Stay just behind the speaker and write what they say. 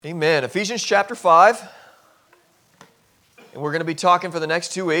Amen. Ephesians chapter 5. And we're going to be talking for the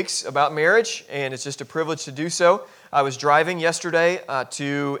next 2 weeks about marriage, and it's just a privilege to do so. I was driving yesterday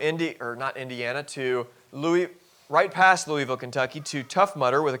to right past Louisville, Kentucky, to Tough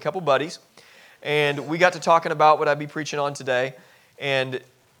Mudder with a couple buddies, and we got to talking about what I'd be preaching on today. And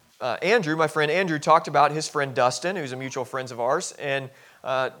my friend Andrew, talked about his friend Dustin, who's a mutual friend of ours, and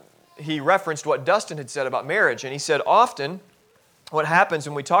he referenced what Dustin had said about marriage, and he said often what happens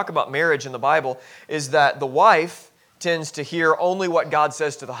when we talk about marriage in the Bible is that the wife tends to hear only what God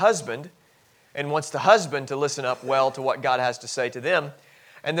says to the husband and wants the husband to listen up well to what God has to say to them.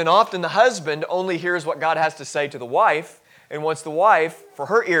 And then often the husband only hears what God has to say to the wife and wants the wife for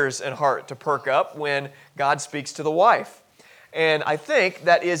her ears and heart to perk up when God speaks to the wife. And I think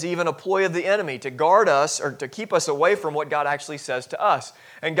that is even a ploy of the enemy to guard us or to keep us away from what God actually says to us.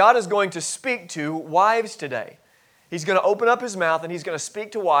 And God is going to speak to wives today. He's going to open up His mouth and He's going to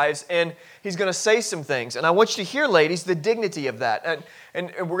speak to wives and He's going to say some things. And I want you to hear, ladies, the dignity of that.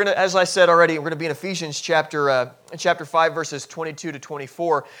 And we're going to, as I said already, we're going to be in Ephesians chapter 5, verses 22 to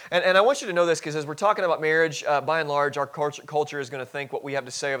 24. And I want you to know this because as we're talking about marriage, by and large, our culture is going to think what we have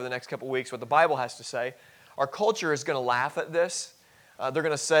to say over the next couple weeks, what the Bible has to say. Our culture is going to laugh at this. They're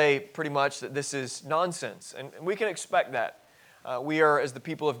going to say pretty much that this is nonsense. And we can expect that. We are, as the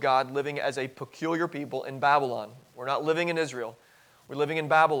people of God, living as a peculiar people in Babylon. We're not living in Israel. We're living in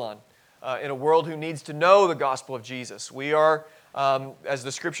Babylon, in a world who needs to know the gospel of Jesus. We are, as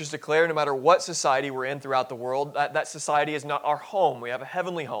the Scriptures declare, no matter what society we're in throughout the world, that society is not our home. We have a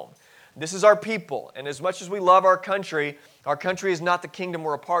heavenly home. This is our people. And as much as we love our country is not the kingdom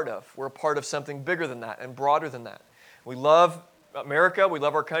we're a part of. We're a part of something bigger than that and broader than that. We love America, we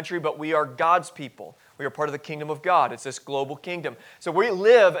love our country, but we are God's people. We are part of the kingdom of God. It's this global kingdom. So we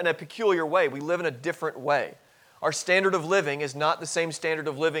live in a peculiar way. We live in a different way. Our standard of living is not the same standard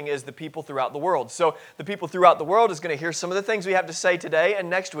of living as the people throughout the world. So the people throughout the world is going to hear some of the things we have to say today and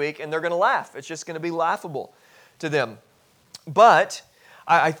next week, and they're going to laugh. It's just going to be laughable to them. But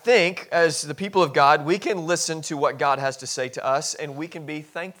I think, as the people of God, we can listen to what God has to say to us, and we can be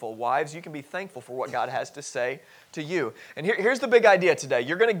thankful. Wives, you can be thankful for what God has to say to you. And here's the big idea today.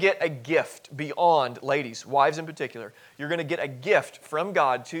 You're going to get a gift beyond, ladies, wives in particular, you're going to get a gift from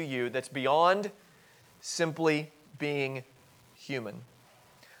God to you that's beyond simply being human.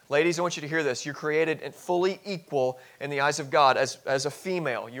 Ladies, I want you to hear this. You're created and fully equal in the eyes of God as a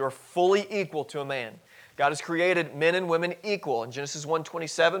female. You are fully equal to a man. God has created men and women equal. In Genesis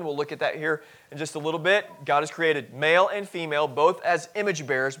 1:27, we'll look at that here in just a little bit. God has created male and female both as image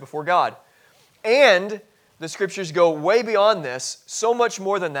bearers before God. And the Scriptures go way beyond this, so much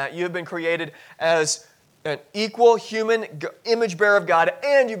more than that. You have been created as an equal human image bearer of God,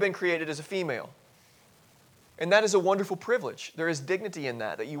 and you've been created as a female. And that is a wonderful privilege. There is dignity in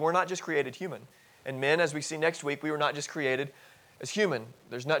that you were not just created human. And men, as we see next week, we were not just created as human.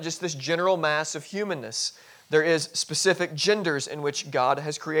 There's not just this general mass of humanness. There is specific genders in which God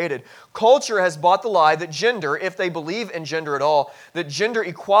has created. Culture has bought the lie that gender, if they believe in gender at all, that gender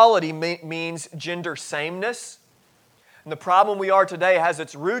equality means gender sameness. And the problem we are today has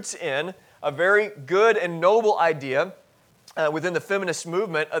its roots in a very good and noble idea within the feminist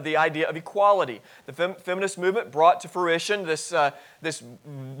movement of the idea of equality. The feminist movement brought to fruition this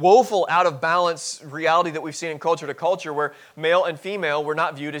woeful, out-of-balance reality that we've seen in culture to culture where male and female were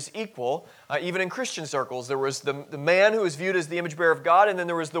not viewed as equal. Even in Christian circles, there was the man who was viewed as the image bearer of God, and then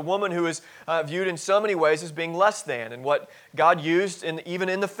there was the woman who was viewed in so many ways as being less than. And what God used, even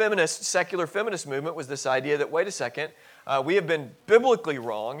in the secular feminist movement, was this idea that, wait a second, we have been biblically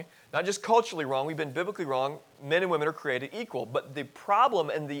wrong, not just culturally wrong, we've been biblically wrong. Men and women are created equal. But the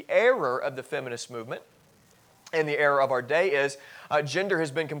problem and the error of the feminist movement and the error of our day is gender has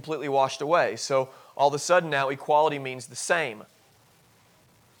been completely washed away. So all of a sudden now equality means the same.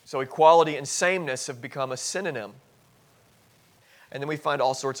 So equality and sameness have become a synonym. And then we find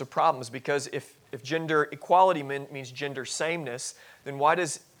all sorts of problems because if gender equality means gender sameness, then why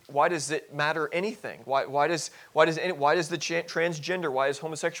does it matter anything? Why does the transgender, why is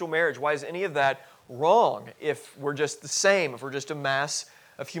homosexual marriage, why is any of that wrong if we're just the same, if we're just a mass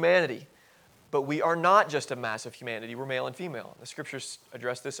of humanity? But we are not just a mass of humanity. We're male and female. The Scriptures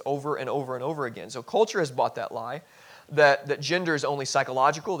address this over and over and over again. So culture has bought that lie that gender is only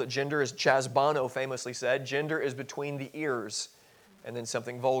psychological, that gender, as Chaz Bono famously said, gender is between the ears, and then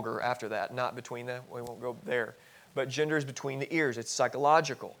something vulgar after that. Not between the, we won't go there. But gender is between the ears. It's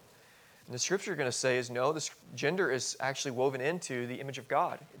psychological. And the Scripture is going to say is no, this gender is actually woven into the image of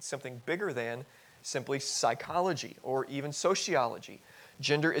God. It's something bigger than simply psychology or even sociology.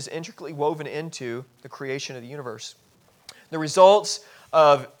 Gender is intricately woven into the creation of the universe. The results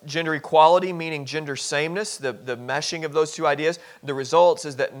of gender equality, meaning gender sameness, the meshing of those two ideas, the results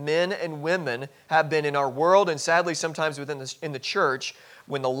is that men and women have been in our world, and sadly sometimes in the church,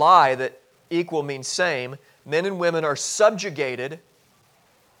 when the lie that equal means same, men and women are subjugated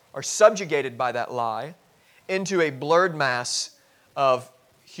by that lie into a blurred mass of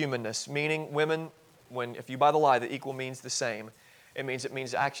humanness, meaning women, if you buy the lie that equal means the same, it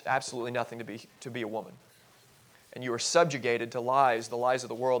means absolutely nothing to be a woman. And you are subjugated to lies, the lies of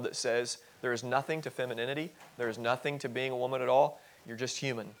the world that says there is nothing to femininity, there is nothing to being a woman at all, you're just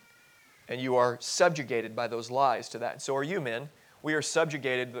human. And you are subjugated by those lies to that. And so are you men. We are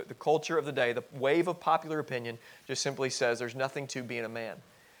subjugated, the culture of the day, the wave of popular opinion just simply says there's nothing to being a man.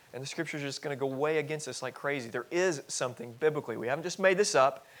 And the Scriptures are just going to go way against us like crazy. There is something biblically. We haven't just made this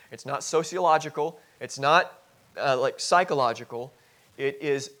up. It's not sociological. It's not like psychological. It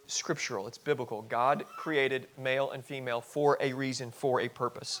is scriptural. It's biblical. God created male and female for a reason, for a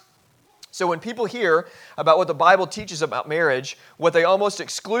purpose. So when people hear about what the Bible teaches about marriage, what they almost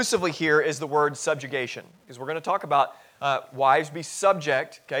exclusively hear is the word subjugation. Because we're going to talk about wives be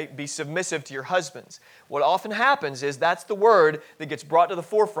subject, okay, be submissive to your husbands. What often happens is that's the word that gets brought to the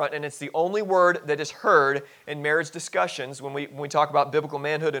forefront, and it's the only word that is heard in marriage discussions when we talk about biblical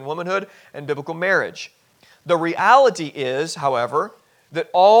manhood and womanhood and biblical marriage. The reality is, however, that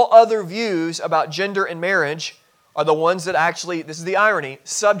all other views about gender and marriage are the ones that actually, this is the irony,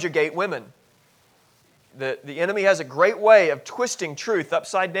 subjugate women. The enemy has a great way of twisting truth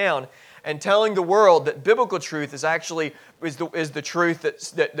upside down and telling the world that biblical truth is actually is the truth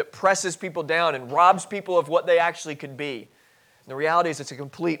that presses people down and robs people of what they actually could be. And the reality is it's a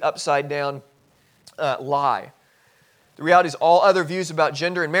complete upside down lie. The reality is all other views about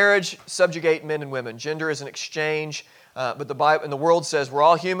gender and marriage subjugate men and women. Gender is an exchange, but the Bible and the world says we're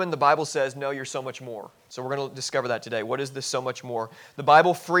all human. The Bible says no, you're so much more. So we're going to discover that today. What is this so much more? The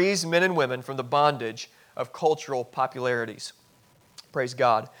Bible frees men and women from the bondage of cultural popularities. Praise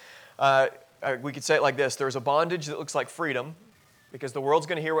God. We could say it like this. There's a bondage that looks like freedom because the world's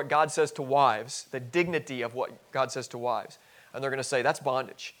going to hear what God says to wives, the dignity of what God says to wives. And they're going to say, that's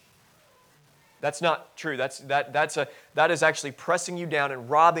bondage. That's not true. That is actually pressing you down and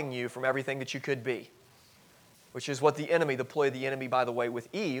robbing you from everything that you could be, which is what the ploy of the enemy, by the way,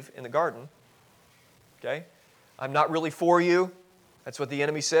 with Eve in the garden. Okay? I'm not really for you. That's what the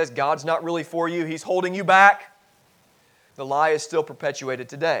enemy says. God's not really for you. He's holding you back. The lie is still perpetuated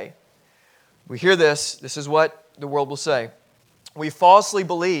today. We hear this. This is what the world will say. We falsely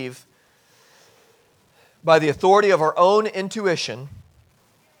believe by the authority of our own intuition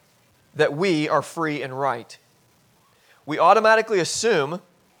that we are free and right. We automatically assume,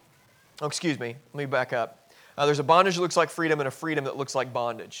 let me back up. There's a bondage that looks like freedom and a freedom that looks like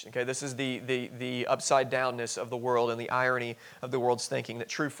bondage. Okay, this is the upside downness of the world and the irony of the world's thinking, that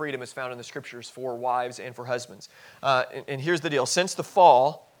true freedom is found in the Scriptures for wives and for husbands. And here's the deal. Since the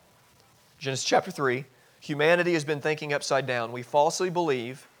fall, Genesis chapter 3, humanity has been thinking upside down. We falsely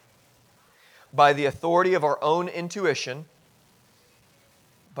believe by the authority of our own intuition,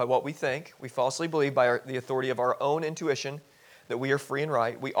 by what we think, we falsely believe by the authority of our own intuition that we are free and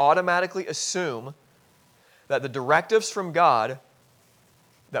right. We automatically assume that the directives from God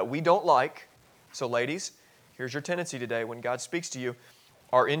that we don't like, so ladies, here's your tendency today when God speaks to you,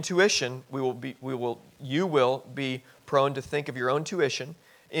 our intuition, you will be prone to think of your own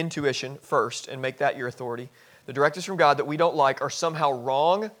intuition first and make that your authority. The directives from God that we don't like are somehow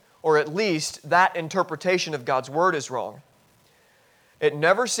wrong, or at least that interpretation of God's Word is wrong. It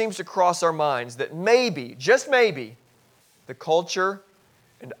never seems to cross our minds that maybe, just maybe, the culture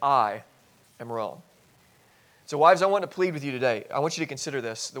and I am wrong. So wives, I want to plead with you today. I want you to consider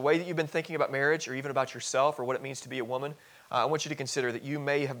this. The way that you've been thinking about marriage or even about yourself or what it means to be a woman, I want you to consider that you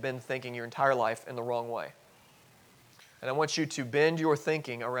may have been thinking your entire life in the wrong way. And I want you to bend your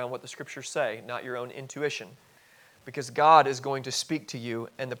thinking around what the Scriptures say, not your own intuition. Because God is going to speak to you,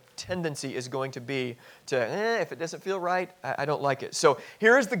 and the tendency is going to be to, if it doesn't feel right, I don't like it. So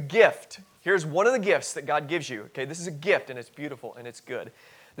here's the gift. Here's one of the gifts that God gives you. Okay, this is a gift, and it's beautiful, and it's good.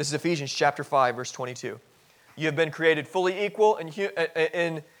 This is Ephesians chapter 5, verse 22. You have been created fully equal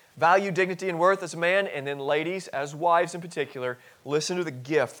in value, dignity, and worth as a man. And then ladies, as wives in particular, listen to the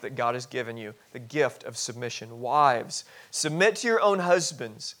gift that God has given you, the gift of submission. Wives, submit to your own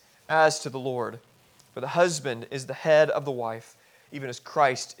husbands as to the Lord. For the husband is the head of the wife, even as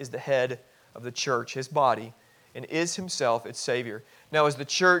Christ is the head of the church, His body, and is Himself its Savior. Now, as the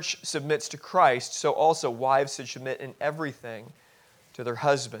church submits to Christ, so also wives should submit in everything to their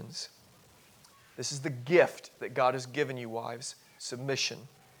husbands. This is the gift that God has given you, wives, submission.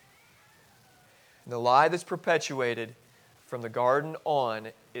 And the lie that's perpetuated from the garden on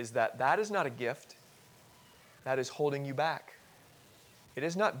is that is not a gift. That is holding you back. It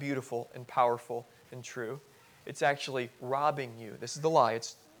is not beautiful and powerful and true. It's actually robbing you. This is the lie.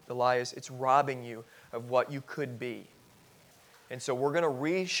 The lie is it's robbing you of what you could be. And so we're going to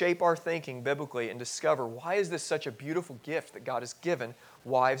reshape our thinking biblically and discover, why is this such a beautiful gift that God has given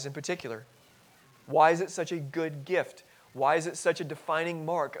wives in particular? Why is it such a good gift? Why is it such a defining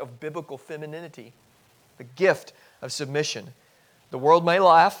mark of biblical femininity? The gift of submission. The world may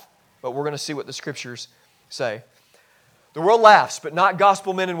laugh, but we're going to see what the Scriptures say. The world laughs, but not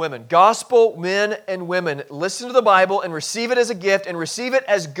gospel men and women. Gospel men and women listen to the Bible and receive it as a gift and receive it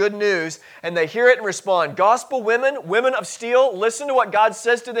as good news, and they hear it and respond. Gospel women, women of steel, listen to what God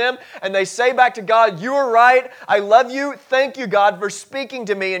says to them, and they say back to God, "You are right. I love you. Thank you, God, for speaking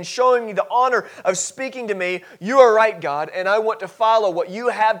to me and showing me the honor of speaking to me. You are right, God, and I want to follow what you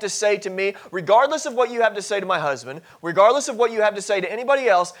have to say to me, regardless of what you have to say to my husband, regardless of what you have to say to anybody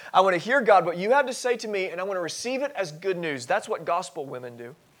else. I want to hear, God, what you have to say to me, and I want to receive it as good news." That's what gospel women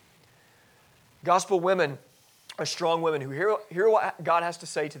do. Gospel women are strong women who hear what God has to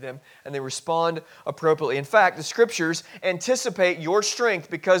say to them, and they respond appropriately. In fact, the Scriptures anticipate your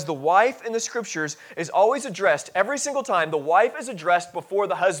strength, because the wife in the Scriptures is always addressed, every single time, the wife is addressed before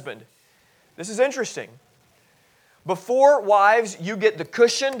the husband. This is interesting. Before wives, you get the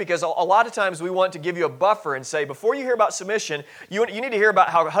cushion, because a lot of times we want to give you a buffer and say, before you hear about submission, you need to hear about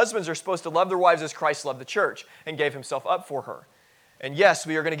how husbands are supposed to love their wives as Christ loved the church and gave himself up for her. And yes,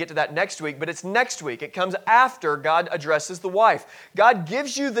 we are going to get to that next week, but it's next week. It comes after God addresses the wife. God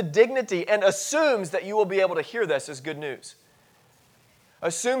gives you the dignity and assumes that you will be able to hear this as good news.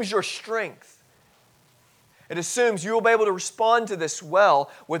 Assumes your strength. It assumes you will be able to respond to this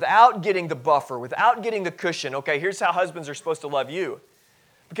well without getting the buffer, without getting the cushion. Okay, here's how husbands are supposed to love you.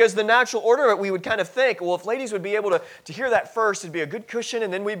 Because the natural order of it, we would kind of think, well, if ladies would be able to hear that first, it'd be a good cushion,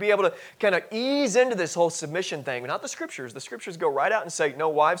 and then we'd be able to kind of ease into this whole submission thing. But not the Scriptures. The Scriptures go right out and say, no,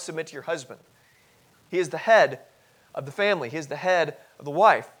 wives, submit to your husband. He is the head of the family. He is the head of the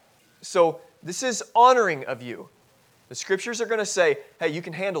wife. So this is honoring of you. The Scriptures are going to say, hey, you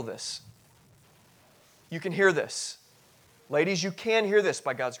can handle this. You can hear this. Ladies, you can hear this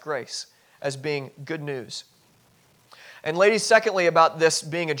by God's grace as being good news. And ladies, secondly, about this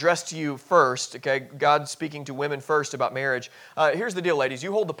being addressed to you first, okay, God speaking to women first about marriage. Here's the deal, ladies.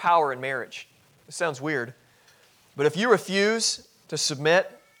 You hold the power in marriage. It sounds weird. But if you refuse to submit,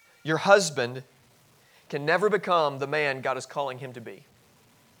 your husband can never become the man God is calling him to be.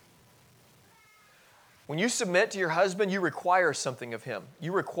 When you submit to your husband, you require something of him.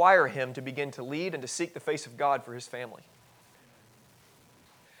 You require him to begin to lead and to seek the face of God for his family.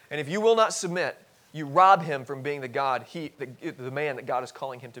 And if you will not submit, you rob him from being the man that God is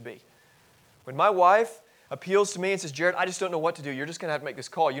calling him to be. When my wife appeals to me and says, Jared, I just don't know what to do. You're just going to have to make this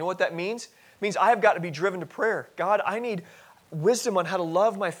call. You know what that means? It means I have got to be driven to prayer. God, I need wisdom on how to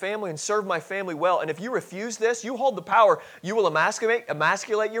love my family and serve my family well. And if you refuse this, you hold the power. You will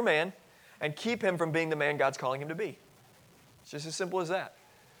emasculate your man and keep him from being the man God's calling him to be. It's just as simple as that.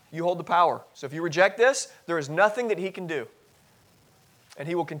 You hold the power. So if you reject this, there is nothing that he can do. And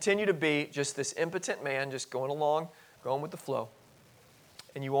he will continue to be just this impotent man, just going along, going with the flow.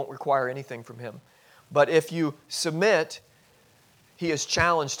 And you won't require anything from him. But if you submit, he is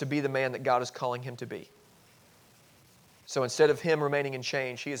challenged to be the man that God is calling him to be. So instead of him remaining in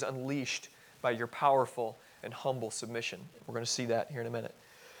chains, he is unleashed by your powerful and humble submission. We're going to see that here in a minute.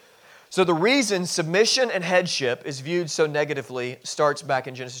 So the reason submission and headship is viewed so negatively starts back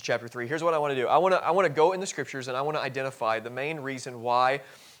in Genesis chapter 3. Here's what I want to do. I want to go in the Scriptures and I want to identify the main reason why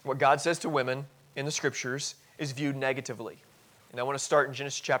what God says to women in the Scriptures is viewed negatively. And I want to start in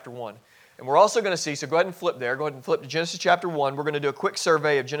Genesis chapter 1. And we're also going to see, so go ahead and flip there. Go ahead and flip to Genesis chapter 1. We're going to do a quick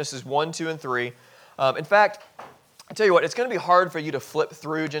survey of Genesis 1, 2, and 3. In fact, I tell you what, it's going to be hard for you to flip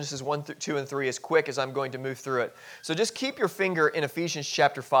through Genesis 1, 2, and 3 as quick as I'm going to move through it. So just keep your finger in Ephesians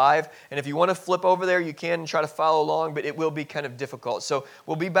chapter 5, and if you want to flip over there, you can and try to follow along, but it will be kind of difficult. So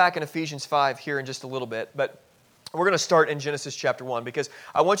we'll be back in Ephesians 5 here in just a little bit, but we're going to start in Genesis chapter 1 because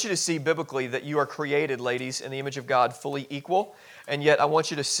I want you to see biblically that you are created, ladies, in the image of God, fully equal, and yet I want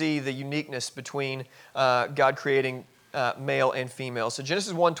you to see the uniqueness between God creating male and female. So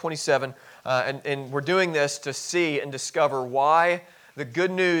Genesis 1:27, and we're doing this to see and discover why the good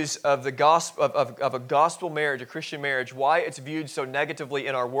news of the gospel of a gospel marriage, a Christian marriage, why it's viewed so negatively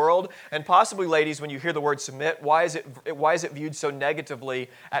in our world, and possibly, ladies, when you hear the word submit, why is it viewed so negatively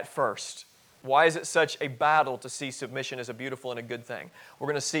at first? Why is it such a battle to see submission as a beautiful and a good thing? We're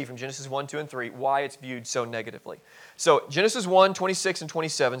going to see from Genesis 1, 2, and 3 why it's viewed so negatively. So Genesis 1, 26 and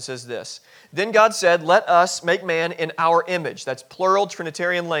 27 says this. Then God said, let us make man in our image. That's plural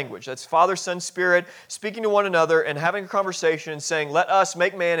Trinitarian language. That's Father, Son, Spirit speaking to one another and having a conversation and saying, let us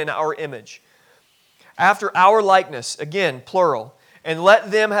make man in our image. After our likeness, again, plural. And let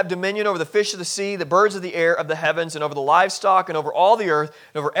them have dominion over the fish of the sea, the birds of the air, of the heavens, and over the livestock, and over all the earth,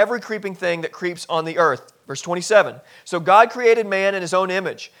 and over every creeping thing that creeps on the earth. Verse 27. So God created man in His own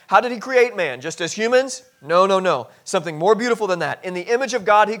image. How did He create man? Just as humans? No. Something more beautiful than that. In the image of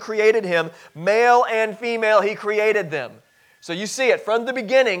God He created him. Male and female He created them. So you see it. From the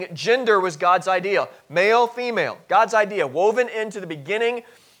beginning, gender was God's idea. Male, female. God's idea. Woven into the beginning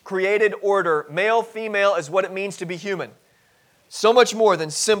created order. Male, female is what it means to be human. So much more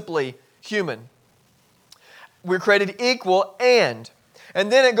than simply human. We're created equal and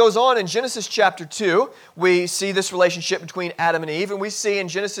then it goes on in Genesis chapter 2, we see this relationship between Adam and Eve, and we see in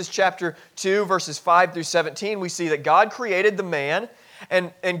Genesis chapter 2, verses 5 through 17, we see that God created the man,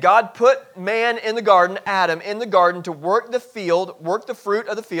 and God put man in the garden, Adam, in the garden to work the field, work the fruit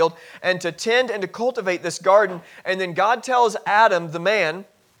of the field, and to tend and to cultivate this garden, and then God tells Adam, the man,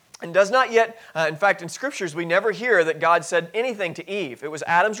 and does not yet, in fact, in Scriptures, we never hear that God said anything to Eve. It was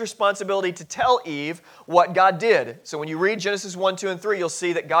Adam's responsibility to tell Eve what God did. So when you read Genesis 1, 2, and 3, you'll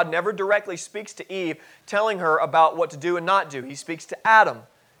see that God never directly speaks to Eve, telling her about what to do and not do. He speaks to Adam.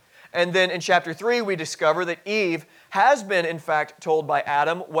 And then in chapter 3, we discover that Eve has been, in fact, told by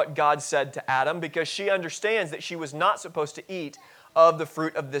Adam what God said to Adam because she understands that she was not supposed to eat of the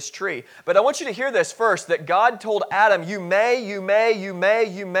fruit of this tree. But I want you to hear this first, that God told Adam, you may,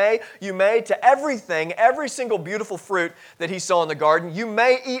 to everything, every single beautiful fruit that he saw in the garden. You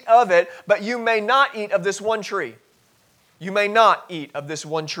may eat of it, but you may not eat of this one tree. You may not eat of this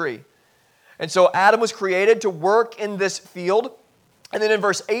one tree. And so Adam was created to work in this field. And then in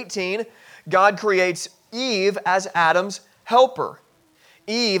verse 18, God creates Eve as Adam's helper.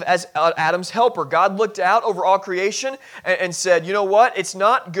 Eve as Adam's helper. God looked out over all creation and said, you know what? It's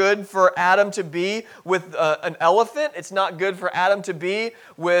not good for Adam to be with an elephant. It's not good for Adam to be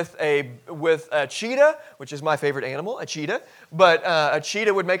with a cheetah, which is my favorite animal, a cheetah. But a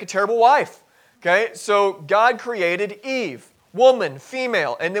cheetah would make a terrible wife. Okay? So God created Eve, woman,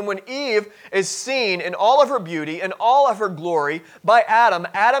 female. And then when Eve is seen in all of her beauty and all of her glory by Adam,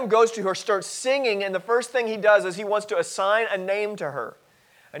 Adam goes to her, starts singing, and the first thing he does is he wants to assign a name to her.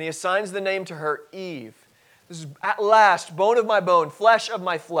 And he assigns the name to her, Eve. This is at last, bone of my bone, flesh of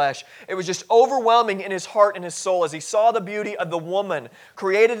my flesh. It was just overwhelming in his heart and his soul as he saw the beauty of the woman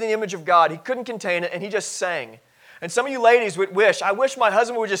created in the image of God. He couldn't contain it, and he just sang. And some of you ladies would I wish my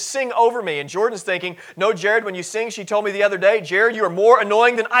husband would just sing over me. And Jordan's thinking, no, Jared, when you sing, she told me the other day, Jared, you are more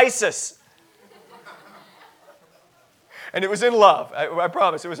annoying than ISIS. And it was in love. I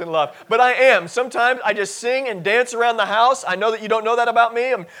promise it was in love. But I am. Sometimes I just sing and dance around the house. I know that you don't know that about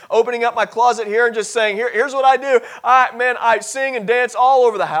me. I'm opening up my closet here and just saying, here's what I do. I sing and dance all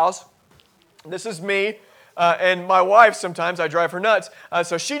over the house. This is me. And my wife, sometimes I drive her nuts.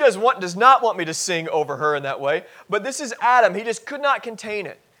 So she does not want me to sing over her in that way. But this is Adam. He just could not contain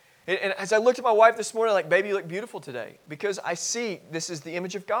it. And as I looked at my wife this morning, like, baby, you look beautiful today. Because I see this is the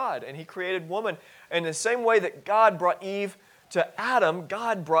image of God. And He created woman. And the same way that God brought Eve to Adam,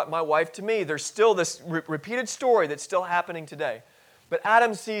 God brought my wife to me. There's still this repeated story that's still happening today. But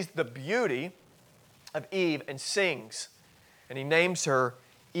Adam sees the beauty of Eve and sings. And he names her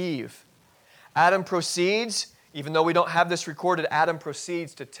Eve. Adam proceeds, even though we don't have this recorded, Adam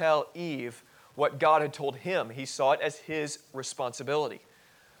proceeds to tell Eve what God had told him. He saw it as his responsibility.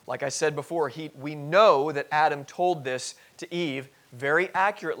 Like I said before, we know that Adam told this to Eve very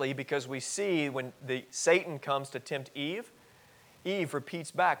accurately because we see when Satan comes to tempt Eve, Eve repeats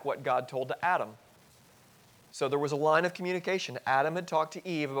back what God told to Adam. So there was a line of communication. Adam had talked to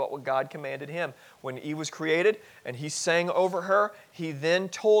Eve about what God commanded him. When Eve was created and he sang over her, he then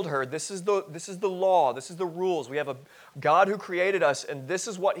told her, this is the law, this is the rules. We have a God who created us, and this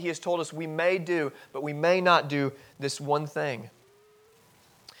is what He has told us we may do, but we may not do this one thing.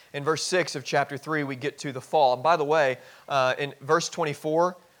 In verse 6 of chapter 3, we get to the fall. And by the way, in verse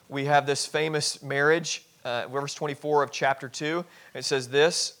 24, we have this famous marriage. Verse 24 of chapter 2, it says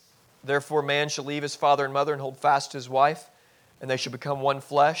this, therefore man shall leave his father and mother and hold fast to his wife, and they shall become one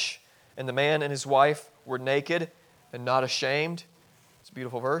flesh. And the man and his wife were naked and not ashamed. It's a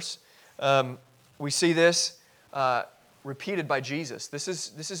beautiful verse. We see this repeated by Jesus. This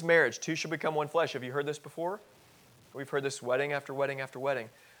is marriage. Two shall become one flesh. Have you heard this before? We've heard this wedding after wedding after wedding.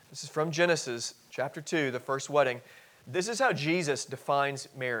 This is from Genesis chapter 2, the first wedding. This is how Jesus defines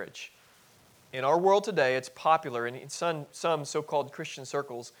marriage. In our world today, it's popular in some so-called Christian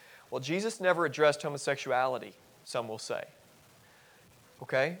circles. Well, Jesus never addressed homosexuality, some will say.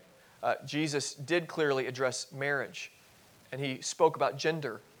 Okay? Jesus did clearly address marriage, and he spoke about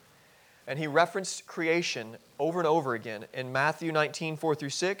gender. And he referenced creation over and over again. In Matthew 19, 4 through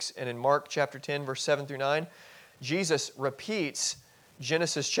 6, and in Mark chapter 10, verse 7 through 9, Jesus repeats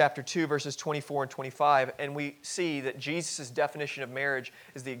Genesis chapter 2, verses 24 and 25, and we see that Jesus' definition of marriage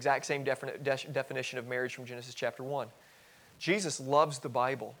is the exact same definition of marriage from Genesis chapter 1. Jesus loves the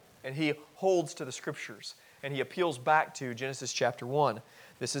Bible, and he holds to the Scriptures, and he appeals back to Genesis chapter 1.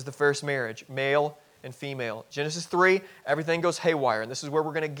 This is the first marriage, male and female. Genesis 3, everything goes haywire, and this is where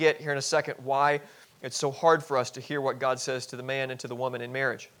we're going to get here in a second why it's so hard for us to hear what God says to the man and to the woman in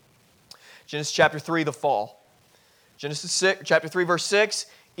marriage. Genesis chapter 3, the fall. Genesis 6, chapter 3, verse 6,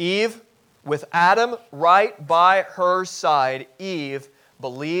 Eve, with Adam right by her side, Eve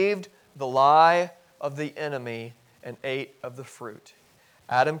believed the lie of the enemy and ate of the fruit.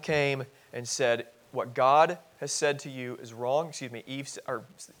 Adam came and said, what God has said to you is wrong.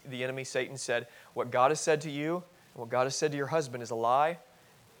 The enemy, Satan, said, what God has said to you and what God has said to your husband is a lie.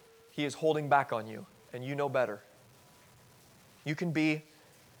 He is holding back on you, and you know better. You can be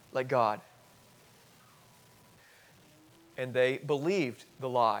like God. And they believed the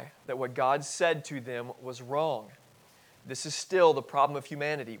lie, that what God said to them was wrong. This is still the problem of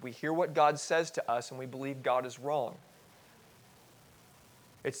humanity. We hear what God says to us and we believe God is wrong.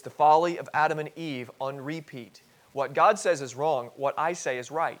 It's the folly of Adam and Eve on repeat. What God says is wrong, what I say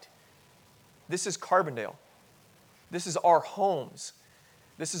is right. This is Carbondale. This is our homes.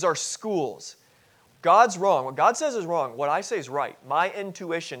 This is our schools. God's wrong. What God says is wrong. What I say is right. My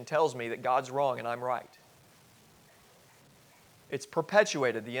intuition tells me that God's wrong and I'm right. It's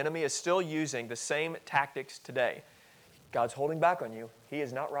perpetuated. The enemy is still using the same tactics today. God's holding back on you. He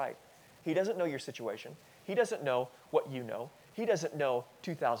is not right. He doesn't know your situation. He doesn't know what you know. He doesn't know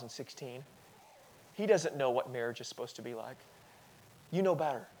 2016. He doesn't know what marriage is supposed to be like. You know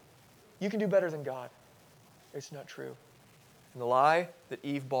better. You can do better than God. It's not true. And the lie that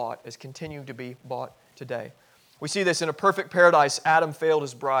Eve bought is continuing to be bought today. We see this in a perfect paradise. Adam failed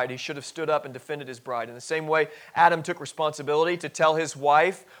his bride. He should have stood up and defended his bride. In the same way, Adam took responsibility to tell his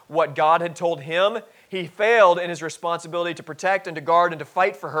wife what God had told him. He failed in his responsibility to protect and to guard and to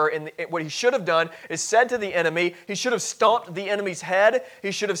fight for her. And what he should have done is said to the enemy, he should have stomped the enemy's head.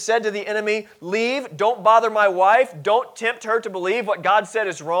 He should have said to the enemy, leave, don't bother my wife. Don't tempt her to believe what God said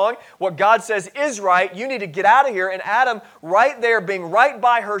is wrong. What God says is right. You need to get out of here. And Adam, right there, being right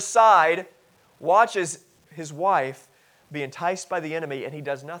by her side, watches his wife be enticed by the enemy, and he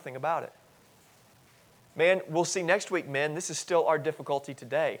does nothing about it. Man, we'll see next week, men, this is still our difficulty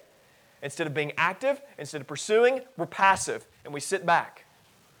today. Instead of being active, instead of pursuing, we're passive, and we sit back.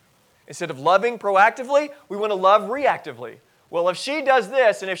 Instead of loving proactively, we want to love reactively. Well, if she does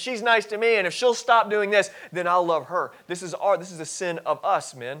this, and if she's nice to me, and if she'll stop doing this, then I'll love her. This is a sin of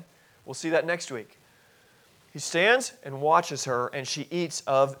us, men. We'll see that next week. He stands and watches her, and she eats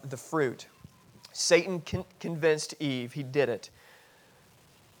of the fruit. Satan convinced Eve, he did it,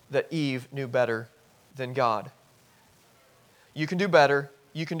 that Eve knew better than God. You can do better.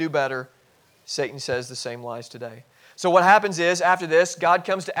 You can do better. Satan says the same lies today. So what happens is, after this, God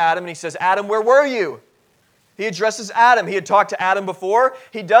comes to Adam and he says, Adam, where were you? He addresses Adam. He had talked to Adam before.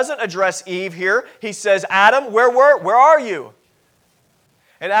 He doesn't address Eve here. He says, Adam, where are you?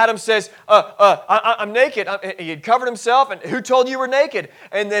 And Adam says, I'm naked. He had covered himself, and who told you were naked?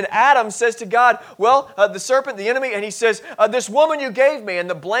 And then Adam says to God, well, the serpent, the enemy, and he says, this woman you gave me, and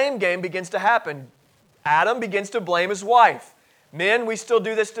the blame game begins to happen. Adam begins to blame his wife. Men, we still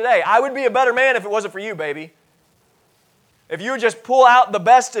do this today. I would be a better man if it wasn't for you, baby. If you would just pull out the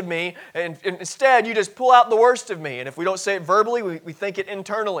best of me, and instead you just pull out the worst of me. And if we don't say it verbally, we think it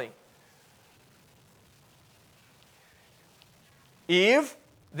internally. Eve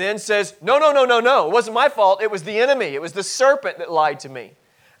then says, no, it wasn't my fault. It was the enemy. It was the serpent that lied to me.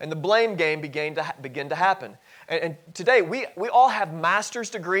 And the blame game began to happen. And today, we all have master's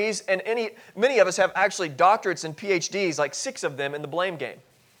degrees, and many of us have actually doctorates and PhDs, like 6 of them, in the blame game.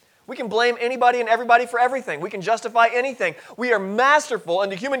 We can blame anybody and everybody for everything. We can justify anything. We are masterful, and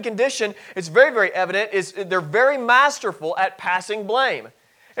the human condition, it's very, very evident, is they're very masterful at passing blame.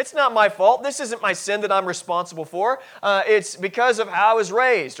 It's not my fault. This isn't my sin that I'm responsible for. It's because of how I was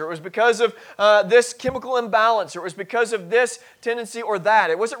raised, or it was because of this chemical imbalance, or it was because of this tendency or that.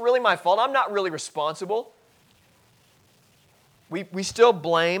 It wasn't really my fault. I'm not really responsible. We still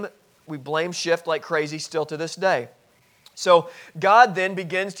blame. We blame shift like crazy still to this day. So God then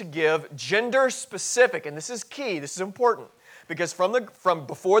begins to give gender-specific, and this is key, this is important, Because from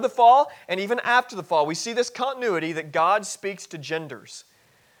before the fall and even after the fall, we see this continuity that God speaks to genders.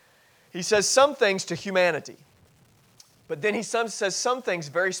 He says some things to humanity. But then he says some things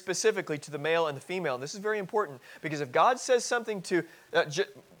very specifically to the male and the female. And this is very important because if God says something to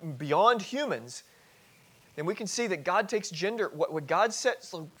beyond humans, then we can see that God takes gender. What God says,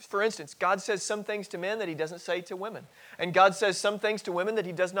 so for instance, God says some things to men that He doesn't say to women. And God says some things to women that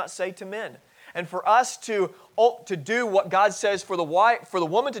He does not say to men. And for us to do what God says for the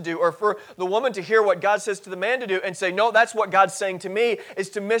woman to do, or for the woman to hear what God says to the man to do and say, no, that's what God's saying to me, is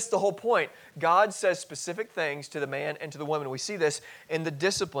to miss the whole point. God says specific things to the man and to the woman. We see this in the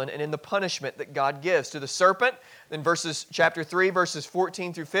discipline and in the punishment that God gives. To the serpent, in chapter 3, verses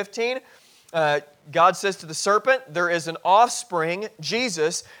 14 through 15, God says to the serpent, there is an offspring,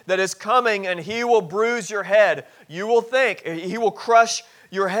 Jesus, that is coming and he will bruise your head. You will think, he will crush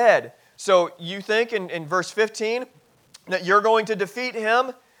your head. So you think in verse 15 that you're going to defeat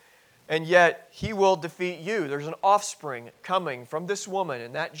him, and yet he will defeat you. There's an offspring coming from this woman,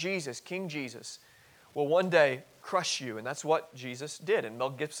 and that Jesus, King Jesus, will one day crush you. And that's what Jesus did. In Mel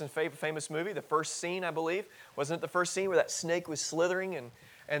Gibson's famous movie, the first scene, I believe, wasn't it the first scene where that snake was slithering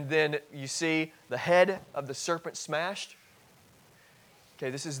and then you see the head of the serpent smashed? Okay,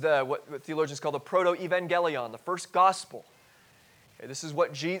 this is what theologians call the proto-evangelion, the first gospel. Okay, this is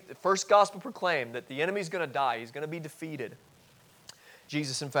what the first gospel proclaimed, that the enemy's going to die. He's going to be defeated.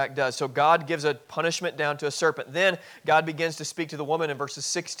 Jesus, in fact, does. So God gives a punishment down to a serpent. Then God begins to speak to the woman in verses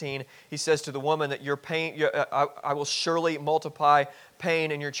 16. He says to the woman that your pain, I will surely multiply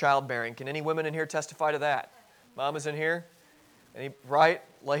pain in your childbearing. Can any women in here testify to that? Mamas in here? Right?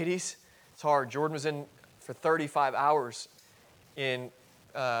 Ladies? It's hard. Jordan was in for 35 hours in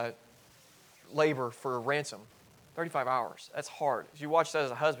labor for ransom. 35 hours. That's hard. If you watch that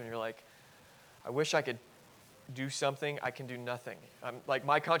as a husband, you're like, I wish I could do something. I can do nothing. Like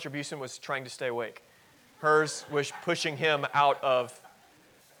my contribution was trying to stay awake. Hers was pushing him out of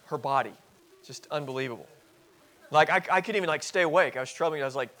her body. Just unbelievable. Like I couldn't even stay awake. I was struggling. I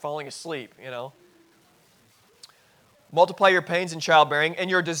was falling asleep, Multiply your pains in childbearing, and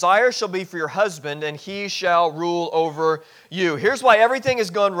your desire shall be for your husband, and he shall rule over you. Here's why everything has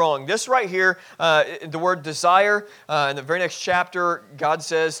gone wrong. This right here, the word desire, in the very next chapter, God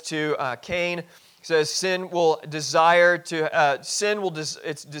says to Cain, He says, sin's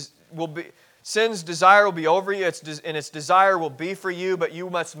desire will be over you, and its desire will be for you, but you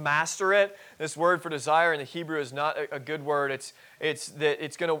must master it. This word for desire in the Hebrew is not a good word.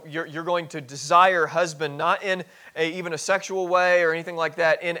 You're going to desire husband not in even a sexual way or anything like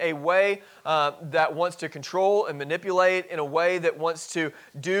that, in a way that wants to control and manipulate, in a way that wants to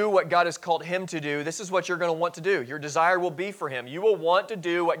do what God has called him to do. This is what you're going to want to do. Your desire will be for him. You will want to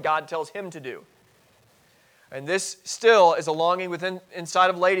do what God tells him to do. And this still is a longing inside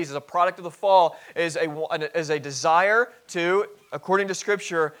of ladies, as a product of the fall, is a desire to, according to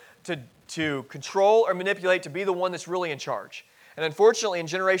Scripture, to control or manipulate, to be the one that's really in charge. And unfortunately, in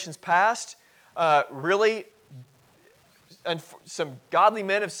generations past, some godly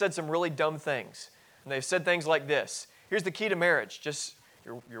men have said some really dumb things. And they've said things like this: here's the key to marriage, just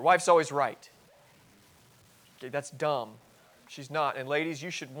your wife's always right. Okay, that's dumb. She's not. And ladies, you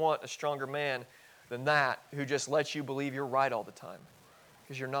should want a stronger man than that, who just lets you believe you're right all the time,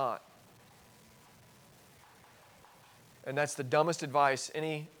 because you're not. And that's the dumbest advice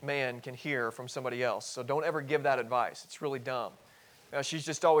any man can hear from somebody else. So don't ever give that advice. It's really dumb. She's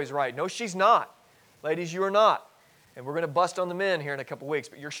just always right. No, she's not. Ladies, you are not. And we're going to bust on the men here in a couple weeks,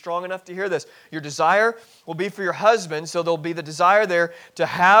 but you're strong enough to hear this. Your desire will be for your husband, so there'll be the desire there to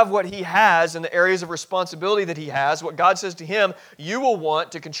have what he has in the areas of responsibility that he has. What God says to him, you will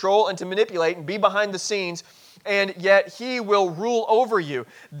want to control and to manipulate and be behind the scenes, and yet he will rule over you.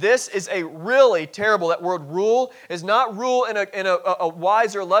 This is a really terrible, that word rule is not rule in a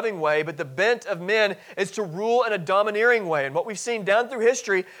wise or loving way, but the bent of men is to rule in a domineering way. And what we've seen down through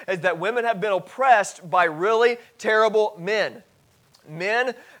history is that women have been oppressed by really terrible men.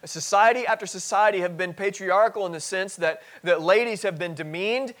 Men, society after society, have been patriarchal in the sense that ladies have been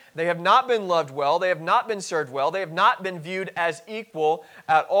demeaned, they have not been loved well, they have not been served well, they have not been viewed as equal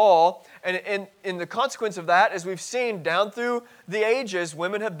at all. And in the consequence of that, as we've seen down through the ages,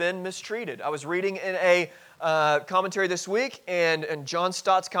 women have been mistreated. I was reading in a commentary this week, and John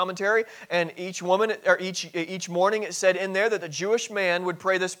Stott's commentary, and each morning it said in there that the Jewish man would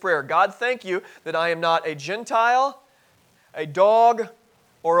pray this prayer: God, thank you that I am not a Gentile, a dog,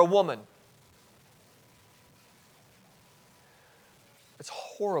 or a woman. It's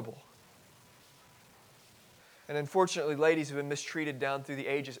horrible. And unfortunately, ladies have been mistreated down through the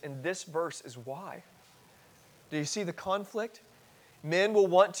ages, and this verse is why. Do you see the conflict? Men will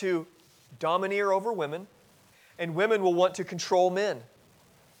want to domineer over women, and women will want to control men.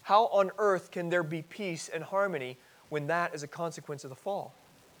 How on earth can there be peace and harmony when that is a consequence of the fall?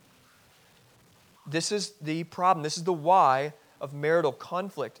 This is the problem. This is the why of marital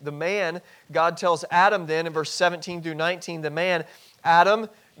conflict. The man, God tells Adam then in verse 17 through 19, the man, Adam,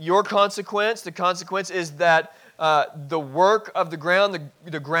 your consequence, the consequence is that the work of the ground,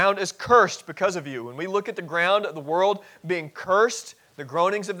 the ground is cursed because of you. When we look at the ground of the world being cursed, the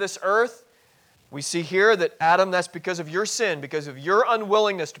groanings of this earth, we see here that Adam, that's because of your sin, because of your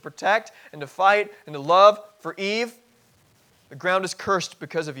unwillingness to protect and to fight and to love for Eve. The ground is cursed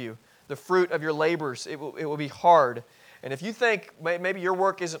because of you. The fruit of your labors, it will be hard. And if you think maybe your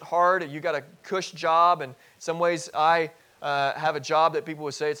work isn't hard, you got a cush job, and in some ways I have a job that people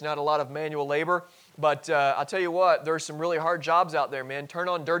would say it's not a lot of manual labor, but I'll tell you what, there's some really hard jobs out there, man. Turn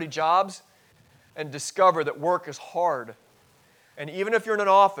on Dirty Jobs and discover that work is hard. And even if you're in an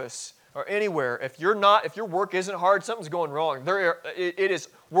office or anywhere, if your work isn't hard, something's going wrong.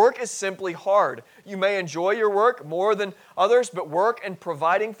 Work is simply hard. You may enjoy your work more than others, but work and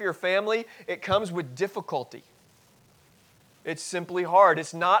providing for your family, it comes with difficulty. It's simply hard.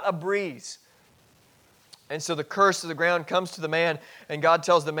 It's not a breeze. And so the curse of the ground comes to the man, and God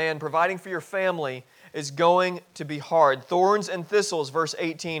tells the man, providing for your family is going to be hard. Thorns and thistles, verse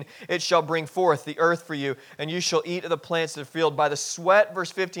 18, it shall bring forth the earth for you, and you shall eat of the plants of the field. By the sweat,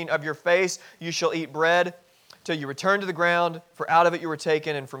 verse 15, of your face you shall eat bread till you return to the ground, for out of it you were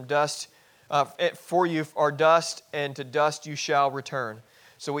taken, and from dust, for you are dust, and to dust you shall return.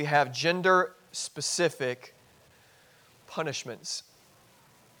 So we have gender-specific punishments.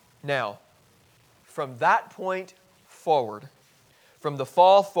 Now, from that point forward, from the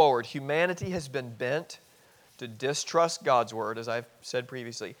fall forward, humanity has been bent to distrust God's word, as I've said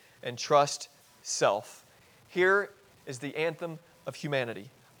previously, and trust self. Here is the anthem of humanity.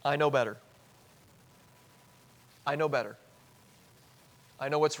 I know better. I know better. I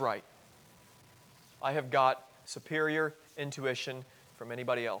know what's right. I have got superior intuition from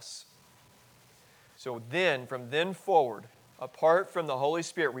anybody else. So then, from then forward, apart from the Holy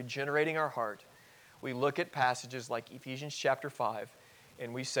Spirit regenerating our heart, we look at passages like Ephesians chapter 5,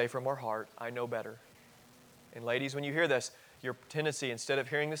 and we say from our heart, I know better. And ladies, when you hear this, your tendency, instead of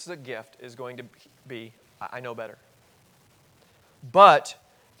hearing this as a gift, is going to be, I know better. But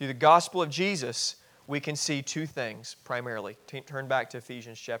through the gospel of Jesus, we can see two things primarily. Turn back to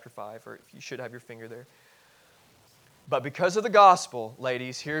Ephesians chapter 5, or you should have your finger there. But because of the gospel,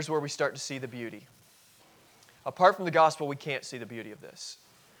 ladies, here's where we start to see the beauty. Apart from the gospel, we can't see the beauty of this.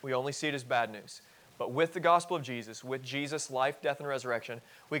 We only see it as bad news. But with the gospel of Jesus, with Jesus' life, death, and resurrection,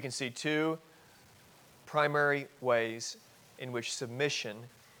 we can see two primary ways in which submission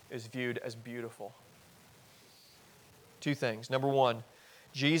is viewed as beautiful. Two things. Number one,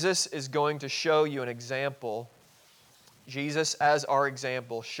 Jesus is going to show you an example. Jesus, as our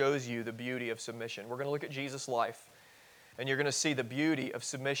example, shows you the beauty of submission. We're going to look at Jesus' life, and you're going to see the beauty of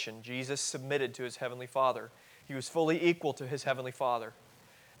submission. Jesus submitted to His Heavenly Father. He was fully equal to His Heavenly Father.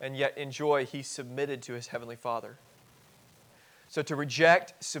 And yet in joy, He submitted to His Heavenly Father. So to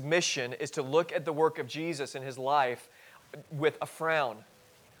reject submission is to look at the work of Jesus in His life with a frown,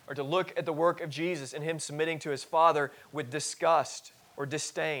 or to look at the work of Jesus and Him submitting to His Father with disgust or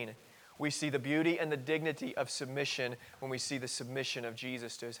disdain. We see the beauty and the dignity of submission when we see the submission of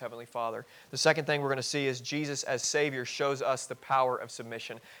Jesus to His Heavenly Father. The second thing we're going to see is Jesus as Savior shows us the power of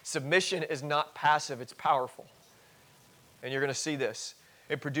submission. Submission is not passive, it's powerful. And you're going to see this.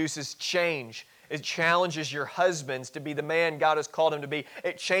 It produces change. It challenges your husbands to be the man God has called him to be.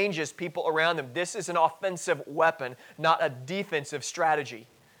 It changes people around them. This is an offensive weapon, not a defensive strategy.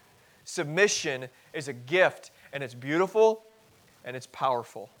 Submission is a gift, and it's beautiful, and it's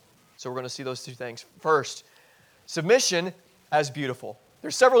powerful. So we're going to see those two things. First, submission as beautiful.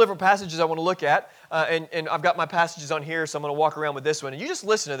 There's several different passages I want to look at, and I've got my passages on here, so I'm going to walk around with this one. And you just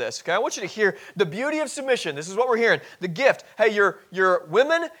listen to this, okay? I want you to hear the beauty of submission. This is what we're hearing. The gift. Hey, you're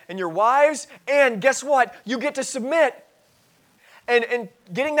women and your wives, and guess what? You get to submit. And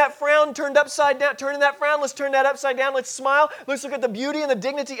getting that frown turned upside down, turning that frown, let's turn that upside down, let's smile. Let's look at the beauty and the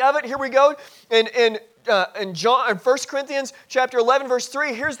dignity of it. Here we go. In 1 Corinthians chapter 11, verse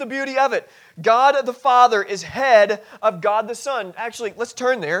 3, here's the beauty of it. God the Father is head of God the Son. Actually, let's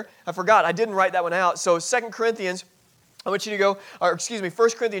turn there. I forgot. I didn't write that one out. So 2 Corinthians, I want you to go, 1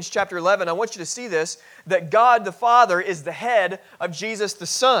 Corinthians chapter 11, I want you to see this, that God the Father is the head of Jesus the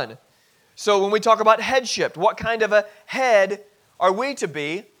Son. So when we talk about headship, what kind of a head are we to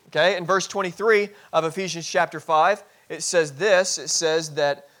be? Okay, in verse 23 of Ephesians chapter 5, it says this. It says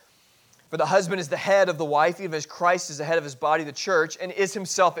that For the husband is the head of the wife, even as Christ is the head of his body, the church, and is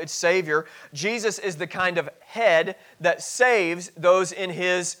himself its Savior. Jesus is the kind of head that saves those in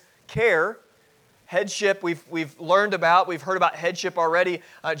his care. Headship, we've learned about, we've heard about headship already.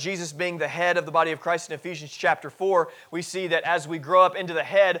 Jesus being the head of the body of Christ in Ephesians chapter 4. We see that as we grow up into the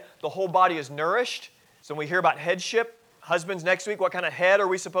head, the whole body is nourished. So when we hear about headship, husbands next week, what kind of head are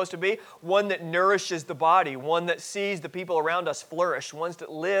we supposed to be? One that nourishes the body, one that sees the people around us flourish, one that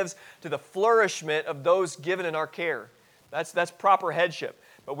lives to the flourishment of those given in our care. That's proper headship.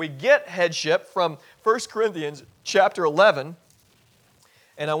 But we get headship from 1 Corinthians chapter 11.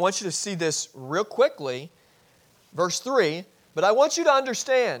 And I want you to see this real quickly. Verse 3, but I want you to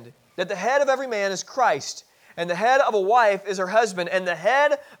understand that the head of every man is Christ, and the head of a wife is her husband, and the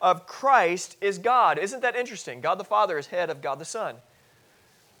head of Christ is God. Isn't that interesting? God the Father is head of God the Son.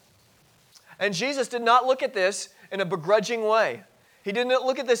 And Jesus did not look at this in a begrudging way. He did not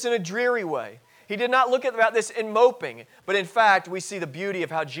look at this in a dreary way. He did not look at this in moping. But in fact, we see the beauty of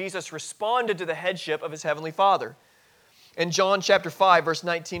how Jesus responded to the headship of his heavenly Father. In John chapter 5, verse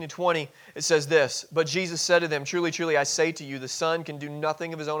 19 and 20, it says this, but Jesus said to them, truly, truly, I say to you, the Son can do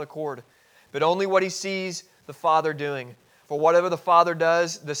nothing of his own accord, but only what he sees the Father doing. For whatever the Father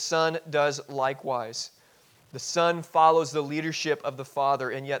does, the Son does likewise. The Son follows the leadership of the Father,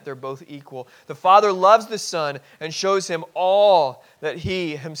 and yet they're both equal. The Father loves the Son and shows him all that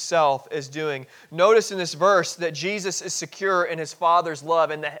he himself is doing. Notice in this verse that Jesus is secure in his Father's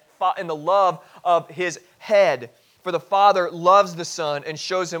love and the love of his head. For the Father loves the Son and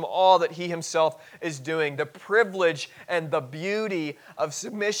shows him all that he himself is doing. The privilege and the beauty of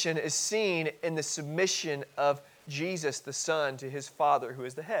submission is seen in the submission of Jesus, the Son, to his Father, who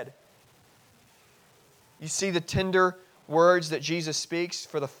is the head. You see the tender words that Jesus speaks,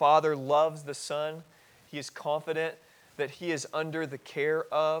 for the Father loves the Son. He is confident that he is under the care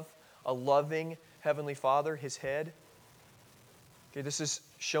of a loving Heavenly Father, his head. Okay, this is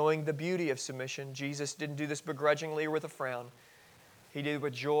showing the beauty of submission. Jesus didn't do this begrudgingly or with a frown. He did it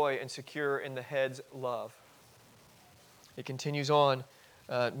with joy and secure in the head's love. It continues on.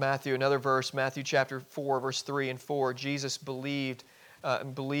 Matthew, another verse, Matthew chapter 4, verse 3 and 4. Jesus believed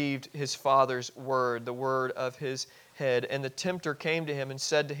his Father's word, the word of his head. And the tempter came to him and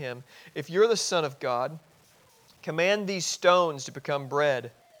said to him, if you're the Son of God, command these stones to become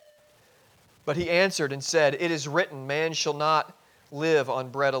bread. But he answered and said, it is written, man shall not live on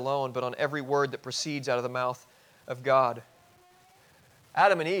bread alone, but on every word that proceeds out of the mouth of God.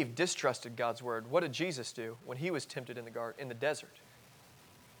 Adam and Eve distrusted God's word. What did Jesus do when he was tempted in the garden, in the desert?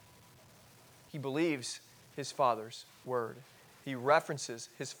 He believes his Father's word. He references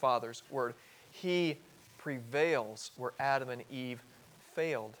his Father's word. He prevails where Adam and Eve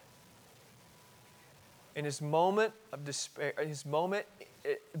failed. In his moment of despair, in his moment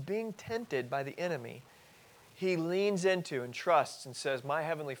being tempted by the enemy, he leans into and trusts and says, my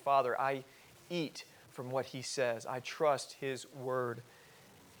Heavenly Father, I eat from what he says. I trust his word.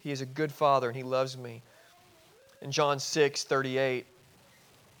 He is a good Father and he loves me. In John 6:38,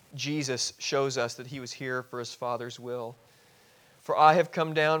 Jesus shows us that he was here for his Father's will. For I have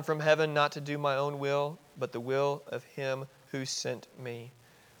come down from heaven not to do my own will, but the will of him who sent me.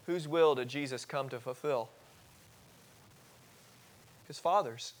 Whose will did Jesus come to fulfill? His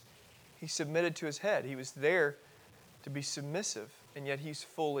Father's. He submitted to his head. He was there to be submissive, and yet he's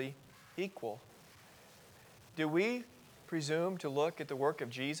fully equal. Do we presume to look at the work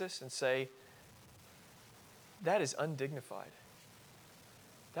of Jesus and say, that is undignified?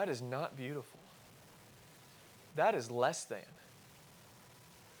 That is not beautiful. That is less than.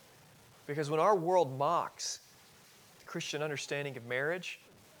 Because when our world mocks the Christian understanding of marriage,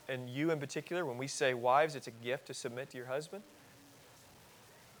 and you in particular, when we say, wives, it's a gift to submit to your husband,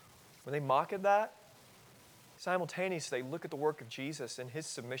 when they mock at that, simultaneously they look at the work of Jesus and his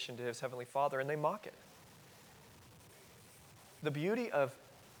submission to his Heavenly Father and they mock it. The beauty of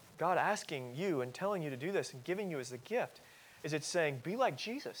God asking you and telling you to do this and giving you as a gift is it's saying, be like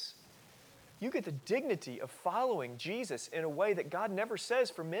Jesus. You get the dignity of following Jesus in a way that God never says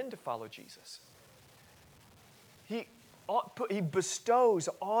for men to follow Jesus. He bestows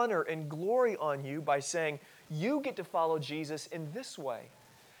honor and glory on you by saying, you get to follow Jesus in this way.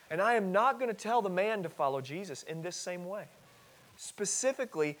 And I am not going to tell the man to follow Jesus in this same way.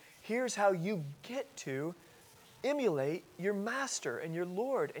 Specifically, here's how you get to emulate your master and your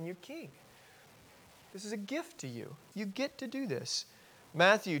Lord and your King. This is a gift to you. You get to do this.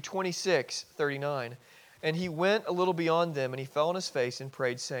 Matthew 26:39. And he went a little beyond them, and he fell on his face and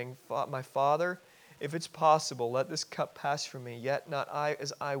prayed, saying, my Father, if it's possible, let this cup pass from me, yet not I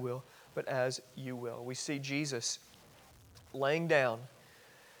as I will, but as you will. We see Jesus laying down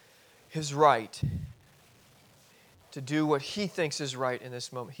his right to do what he thinks is right in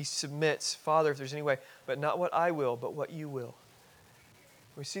this moment. He submits, Father, if there's any way, but not what I will, but what you will.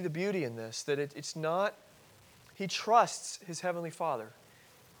 We see the beauty in this, that it's not, he trusts his Heavenly Father.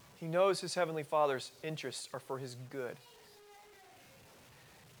 He knows his Heavenly Father's interests are for his good.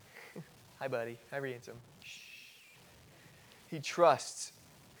 Hi, buddy. Hi, Ransom. He trusts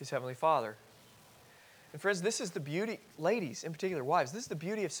his Heavenly Father. And friends, this is the beauty, ladies, in particular, wives, this is the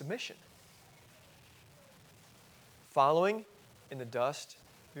beauty of submission. Following in the dust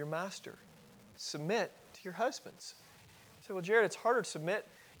of your master. Submit to your husbands. You say, well, Jared, it's harder to submit.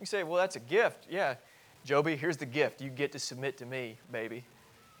 You say, well, that's a gift. Yeah. Joby, here's the gift. You get to submit to me, baby.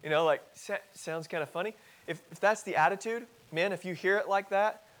 You know, like, sounds kind of funny. If that's the attitude, men, if you hear it like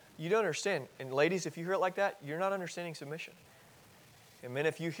that, you don't understand. And ladies, if you hear it like that, you're not understanding submission. And men,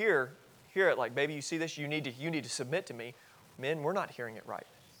 if you hear it like, baby, you see this, you need to submit to me. Men, we're not hearing it right.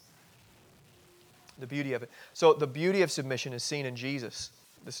 The beauty of it. So the beauty of submission is seen in Jesus.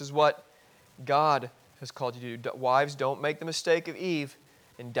 This is what God has called you to do. Wives, don't make the mistake of Eve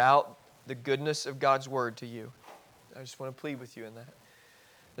and doubt the goodness of God's word to you. I just want to plead with you in that.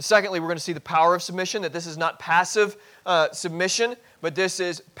 Secondly, we're going to see the power of submission, that this is not passive submission, but this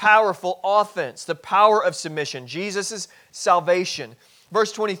is powerful offense, the power of submission, Jesus' salvation.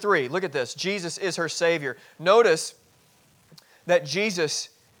 Verse 23, look at this. Jesus is her Savior. Notice that Jesus,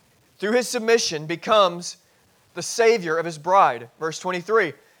 through his submission, becomes the Savior of his bride. Verse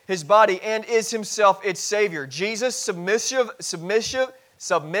 23, his body and is himself its Savior. Jesus' submissive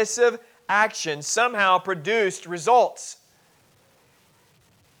action somehow produced results.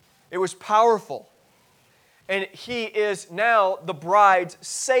 It was powerful. And he is now the bride's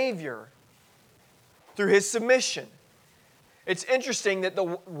Savior through his submission. It's interesting that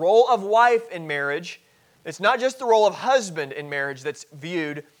the role of wife in marriage, it's not just the role of husband in marriage that's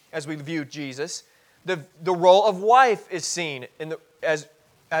viewed as we view Jesus. The role of wife is seen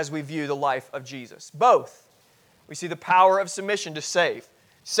as we view the life of Jesus. Both. We see the power of submission to save.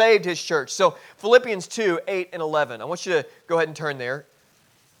 Saved his church. So Philippians 2, 8 and 11. I want you to go ahead and turn there.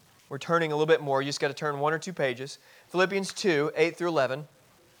 We're turning a little bit more. You just got to turn one or two pages. Philippians 2, 8 through 11.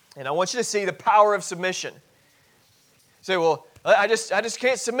 And I want you to see the power of submission. You say, well, I just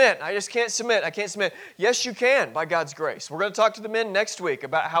can't submit. I can't submit. Yes, you can by God's grace. We're going to talk to the men next week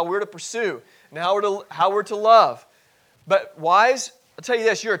about how we're to pursue and how we're to love. But wives, I'll tell you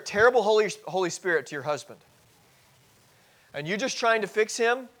this, you're a terrible Holy Spirit to your husband. And you just trying to fix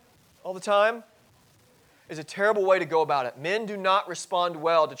him all the time is a terrible way to go about it. Men do not respond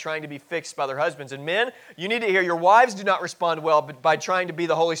well to trying to be fixed by their husbands. And men, you need to hear your wives do not respond well by trying to be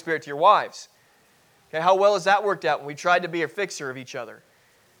the Holy Spirit to your wives. Okay, how well has that worked out when we tried to be a fixer of each other?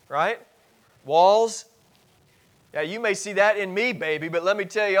 Right? Walls. Yeah, you may see that in me, baby, but let me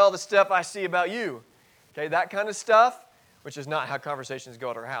tell you all the stuff I see about you. Okay, that kind of stuff, which is not how conversations go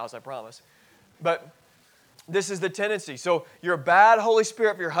at our house, I promise. But this is the tendency. So you're a bad Holy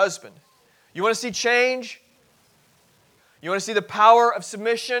Spirit for your husband. You want to see change? You want to see the power of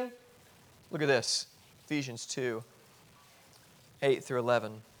submission? Look at this. Ephesians 2, 8 through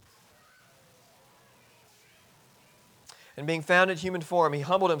 11. And being found in human form, he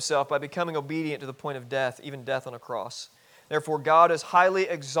humbled himself by becoming obedient to the point of death, even death on a cross. Therefore, God has highly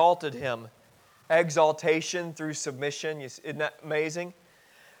exalted him. Exaltation through submission. Isn't that amazing?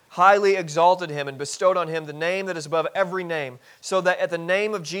 Highly exalted him and bestowed on him the name that is above every name, so that at the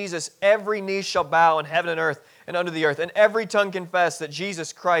name of Jesus every knee shall bow in heaven and earth and under the earth, and every tongue confess that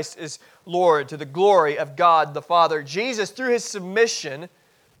Jesus Christ is Lord, to the glory of God the Father. Jesus, through his submission,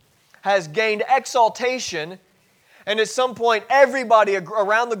 has gained exaltation, and at some point everybody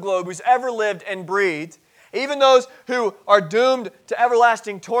around the globe who's ever lived and breathed, even those who are doomed to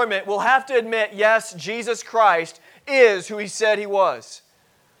everlasting torment, will have to admit, yes, Jesus Christ is who he said he was.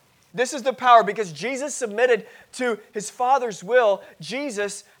 This is the power because Jesus submitted to his Father's will.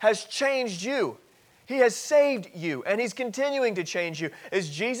 Jesus has changed you. He has saved you, and he's continuing to change you. Is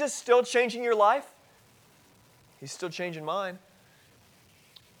Jesus still changing your life? He's still changing mine.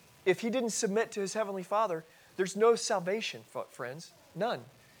 If he didn't submit to his Heavenly Father, there's no salvation, friends. None.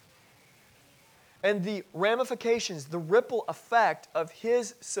 And the ramifications, the ripple effect of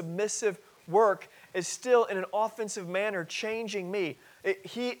his submissive work is still in an offensive manner changing me.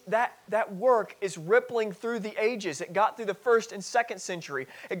 That work is rippling through the ages. It got through the 1st and 2nd century.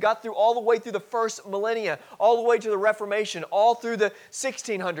 It got through all the way through the first millennia, all the way to the Reformation, all through the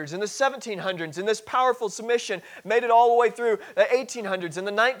 1600s and the 1700s. And this powerful submission made it all the way through the 1800s and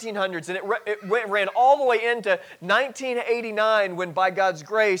the 1900s. And it ran all the way into 1989 when, by God's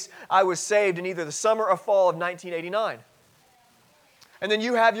grace, I was saved in either the summer or fall of 1989. And then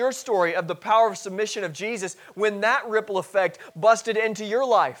you have your story of the power of submission of Jesus when that ripple effect busted into your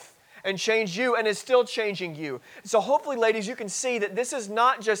life and changed you and is still changing you. So hopefully, ladies, you can see that this is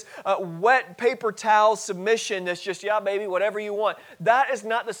not just a wet paper towel submission that's just, yeah, baby, whatever you want. That is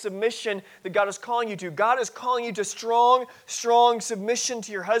not the submission that God is calling you to. God is calling you to strong, strong submission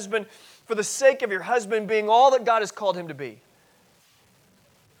to your husband for the sake of your husband being all that God has called him to be.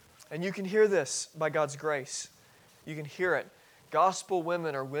 And you can hear this by God's grace. You can hear it. Gospel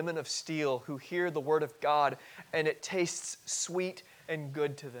women are women of steel who hear the Word of God and it tastes sweet and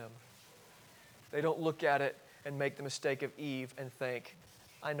good to them. They don't look at it and make the mistake of Eve and think,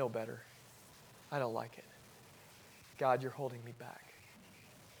 I know better. I don't like it. God, you're holding me back.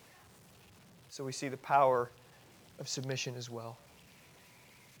 So we see the power of submission as well.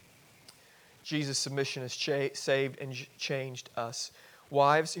 Jesus' submission has saved and changed us.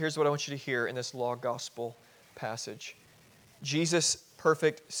 Wives, here's what I want you to hear in this law gospel passage. Jesus'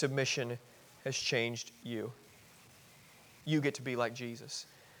 perfect submission has changed you. You get to be like Jesus.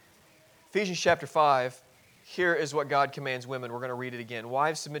 Ephesians chapter 5, here is what God commands women. We're going to read it again.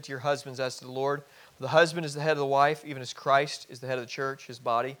 Wives, submit to your husbands as to the Lord. The husband is the head of the wife, even as Christ is the head of the church, his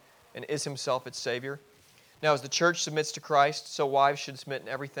body, and is himself its Savior. Now, as the church submits to Christ, so wives should submit in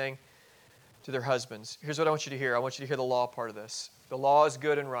everything to their husbands. Here's what I want you to hear. I want you to hear the law part of this. The law is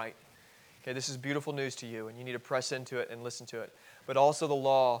good and right. Okay, this is beautiful news to you, and you need to press into it and listen to it. But also the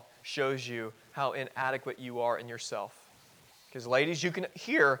law shows you how inadequate you are in yourself. Because ladies, you can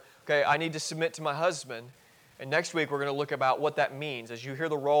hear, okay, I need to submit to my husband. And next week, we're going to look about what that means. As you hear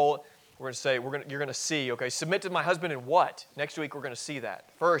the role, we're going to say, you're going to see, okay, submit to my husband in what? Next week, we're going to see that.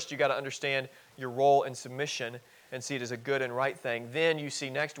 First, you got to understand your role in submission and see it as a good and right thing. Then you see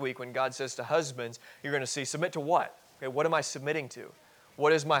next week when God says to husbands, you're going to see, submit to what? Okay, what am I submitting to?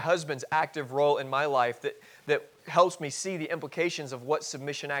 What is my husband's active role in my life that helps me see the implications of what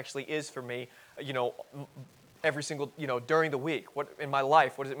submission actually is for me, every single, during the week. What in my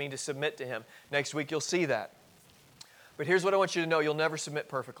life, what does it mean to submit to him? Next week, you'll see that. But here's what I want you to know. You'll never submit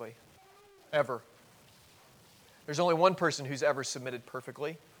perfectly. Ever. There's only one person who's ever submitted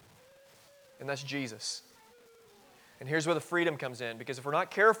perfectly, and that's Jesus. And here's where the freedom comes in, because if we're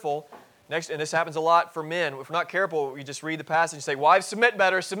not careful, and this happens a lot for men, if we're not careful, we just read the passage and say, wives, submit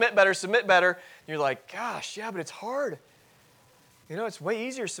better, submit better, submit better. And you're like, gosh, yeah, but it's hard. It's way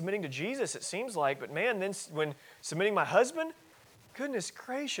easier submitting to Jesus, it seems like. But man, then when submitting my husband, goodness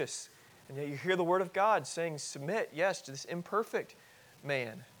gracious. And yet you hear the word of God saying, submit, yes, to this imperfect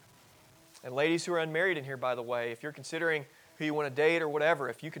man. And ladies who are unmarried in here, by the way, if you're considering who you want to date or whatever,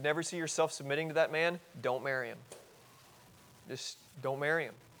 if you could never see yourself submitting to that man, don't marry him. Just don't marry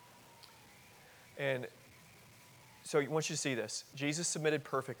him. And so I want you to see this. Jesus submitted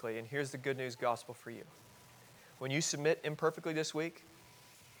perfectly, and here's the good news gospel for you. When you submit imperfectly this week,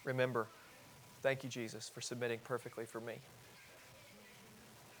 remember, thank you, Jesus, for submitting perfectly for me.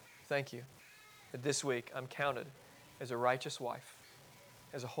 Thank you that this week I'm counted as a righteous wife,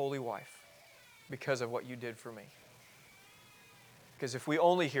 as a holy wife, because of what you did for me. Because if we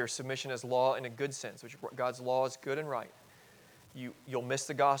only hear submission as law in a good sense, which God's law is good and right, you'll miss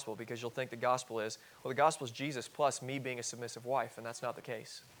the gospel because you'll think the gospel is, well, the gospel is Jesus plus me being a submissive wife, and that's not the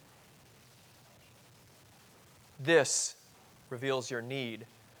case. This reveals your need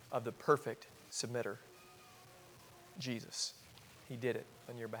of the perfect submitter, Jesus. He did it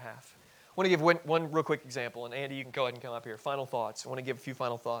on your behalf. I want to give one real quick example, and Andy, you can go ahead and come up here. Final thoughts. I want to give a few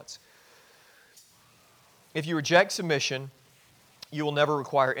final thoughts. If you reject submission, you will never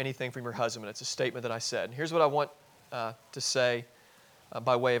require anything from your husband. It's a statement that I said. And here's what I want to say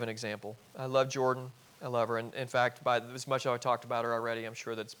by way of an example. I love Jordan. I love her. And in fact, by as much as I talked about her already, I'm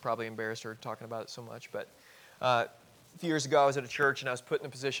sure that's probably embarrassed her talking about it so much. But a few years ago, I was at a church, and I was put in a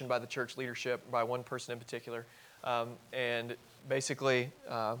position by the church leadership, by one person in particular. And basically,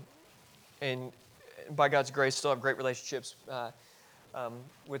 and by God's grace, still have great relationships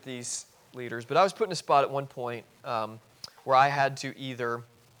with these leaders. But I was put in a spot at one point where I had to either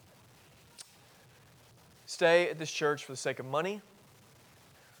stay at this church for the sake of money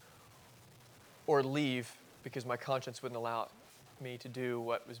or leave because my conscience wouldn't allow me to do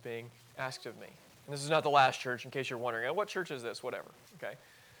what was being asked of me. And this is not the last church, in case you're wondering, what church is this? Whatever, okay?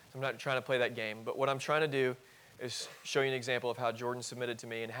 So I'm not trying to play that game, but what I'm trying to do is show you an example of how Jordan submitted to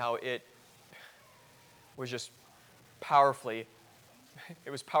me and how it was just powerful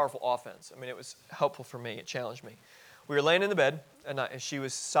offense. I mean, it was helpful for me. It challenged me. We were laying in the bed, and she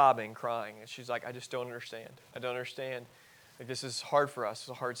was sobbing, crying. And she's like, I just don't understand. I don't understand. Like, this is hard for us. It's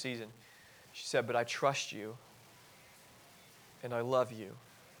a hard season. She said, but I trust you, and I love you.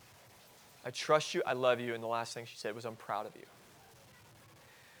 I trust you, I love you, and the last thing she said was, I'm proud of you.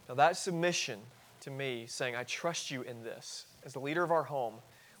 Now that submission to me, saying, I trust you in this, as the leader of our home,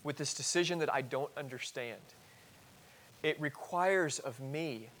 with this decision that I don't understand, it requires of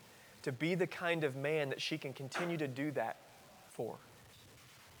me to be the kind of man that she can continue to do that for.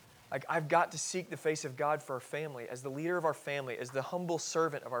 Like, I've got to seek the face of God for our family. As the leader of our family, as the humble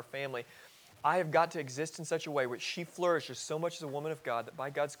servant of our family, I have got to exist in such a way where she flourishes so much as a woman of God that by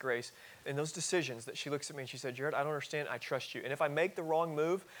God's grace, in those decisions that she looks at me and she said, Jared, I don't understand, I trust you. And if I make the wrong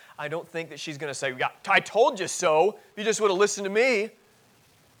move, I don't think that she's going to say, yeah, I told you so, if you just would have listened to me.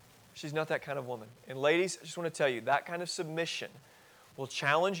 She's not that kind of woman. And ladies, I just want to tell you, that kind of submission will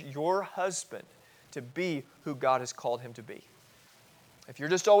challenge your husband to be who God has called him to be. If you're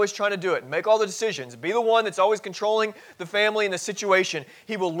just always trying to do it and make all the decisions, be the one that's always controlling the family and the situation,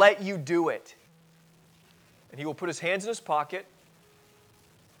 he will let you do it. And he will put his hands in his pocket,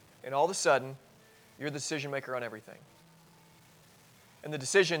 and all of a sudden, you're the decision maker on everything. And the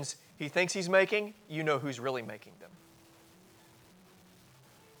decisions he thinks he's making, you know who's really making them.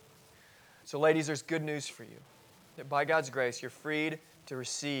 So ladies, there's good news for you. That by God's grace, you're freed to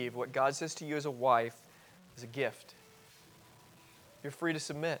receive what God says to you as a wife as a gift. You're free to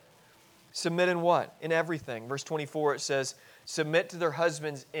submit. Submit in what? In everything. Verse 24, it says, submit to their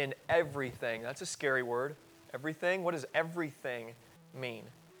husbands in everything. That's a scary word. Everything? What does everything mean?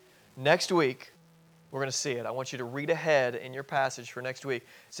 Next week, we're going to see it. I want you to read ahead in your passage for next week.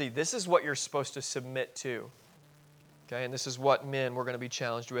 See, this is what you're supposed to submit to. Okay, and this is what men we're going to be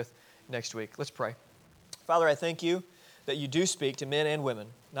challenged with next week. Let's pray. Father, I thank you that you do speak to men and women.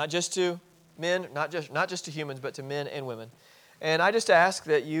 Not just to men, not just to humans, but to men and women. And I just ask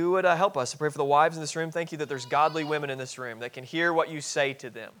that you would help us. I pray for the wives in this room. Thank you that there's godly women in this room that can hear what you say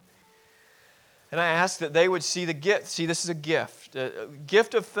to them. And I ask that they would see the gift. See, this is a gift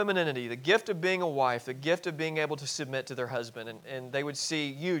of femininity, the gift of being a wife, the gift of being able to submit to their husband. And they would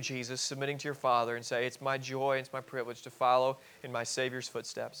see you, Jesus, submitting to your Father and say, it's my joy, it's my privilege to follow in my Savior's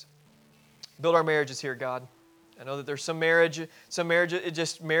footsteps. Build our marriages here, God. I know that there's some marriage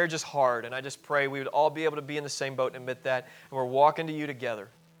is hard, and I just pray we would all be able to be in the same boat and admit that, and we're walking to you together.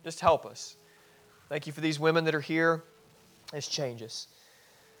 Just help us. Thank you for these women that are here. Just change us.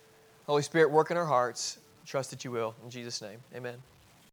 Holy Spirit, work in our hearts. Trust that you will. In Jesus' name, amen.